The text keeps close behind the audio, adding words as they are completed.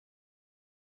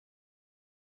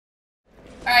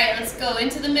Alright, let's go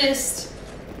into the mist.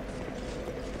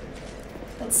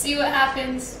 Let's see what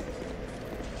happens.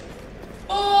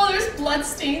 Oh, there's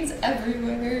bloodstains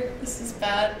everywhere. This is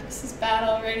bad. This is bad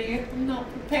already. I'm not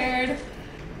prepared.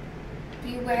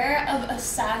 Beware of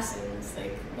assassins.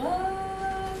 Like,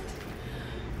 what?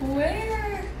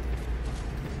 Where?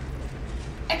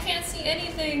 I can't see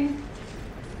anything.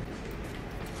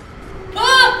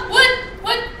 Ah! What?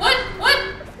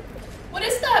 What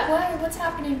is that? Why? What's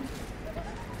happening?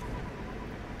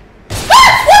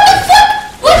 Ah!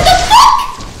 What the fuck? What the fuck?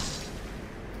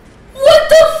 What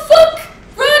the fuck?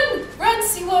 Run! Run,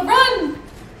 Seewaah, run!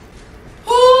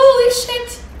 Holy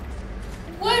shit!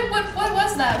 What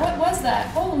was that? What was that?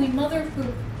 Holy mother of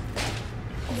poop.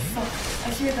 Oh fuck. I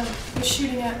hear them. They're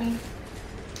shooting at me.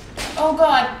 Oh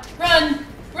god. Run!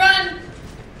 Run!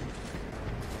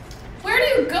 Where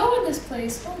do you go in this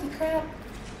place? Holy crap.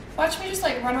 Watch me just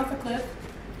like run off a cliff.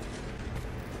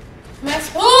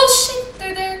 Oh shit!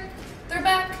 They're there! They're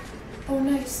back! Oh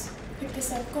nice. Pick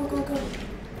this up. Go, go, go.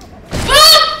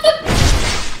 Ah!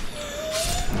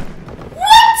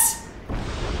 What?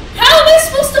 How am I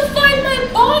supposed to find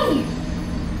my body?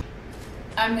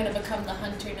 I'm gonna become the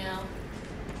hunter now.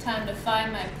 Time to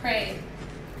find my prey.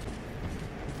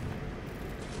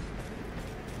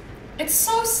 It's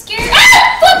so scary.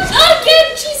 Ah! Fuck! Not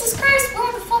again! Jesus Christ!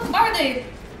 Where the fuck are they?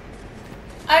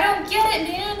 I don't get it,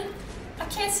 man. I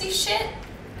can't see shit.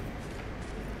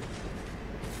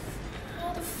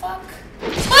 How the fuck?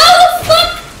 How the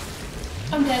fuck?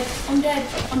 I'm dead. I'm dead.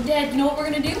 I'm dead. You know what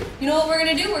we're gonna do? You know what we're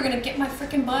gonna do? We're gonna get my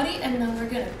freaking body and then we're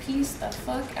gonna piece the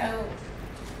fuck out.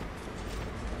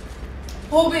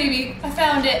 Oh baby, I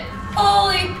found it.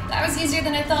 Holy, that was easier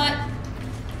than I thought.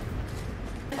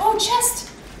 Oh, chest.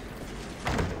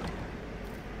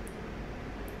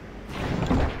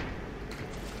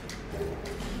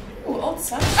 Ooh, old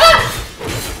stuff. Ah!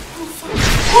 Oh, fuck.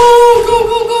 Oh, go,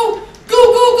 go, go! Go,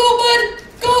 go, go, bud!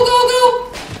 Go, go, go!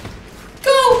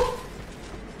 Go!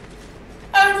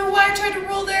 I don't know why I tried to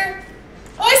roll there.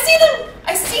 Oh, I see them!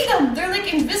 I see them! They're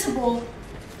like invisible.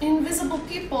 Invisible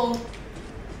people.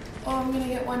 Oh, I'm gonna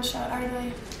get one shot, aren't I?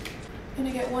 I'm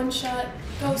gonna get one shot.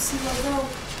 Go, Seewaah, go.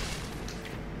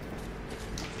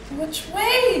 Which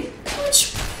way?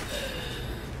 Which way?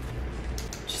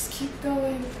 Just keep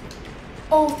going.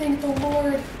 Oh, thank the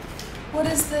Lord. What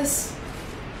is this?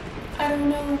 I don't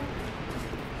know.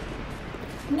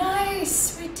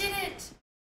 Nice! We did it!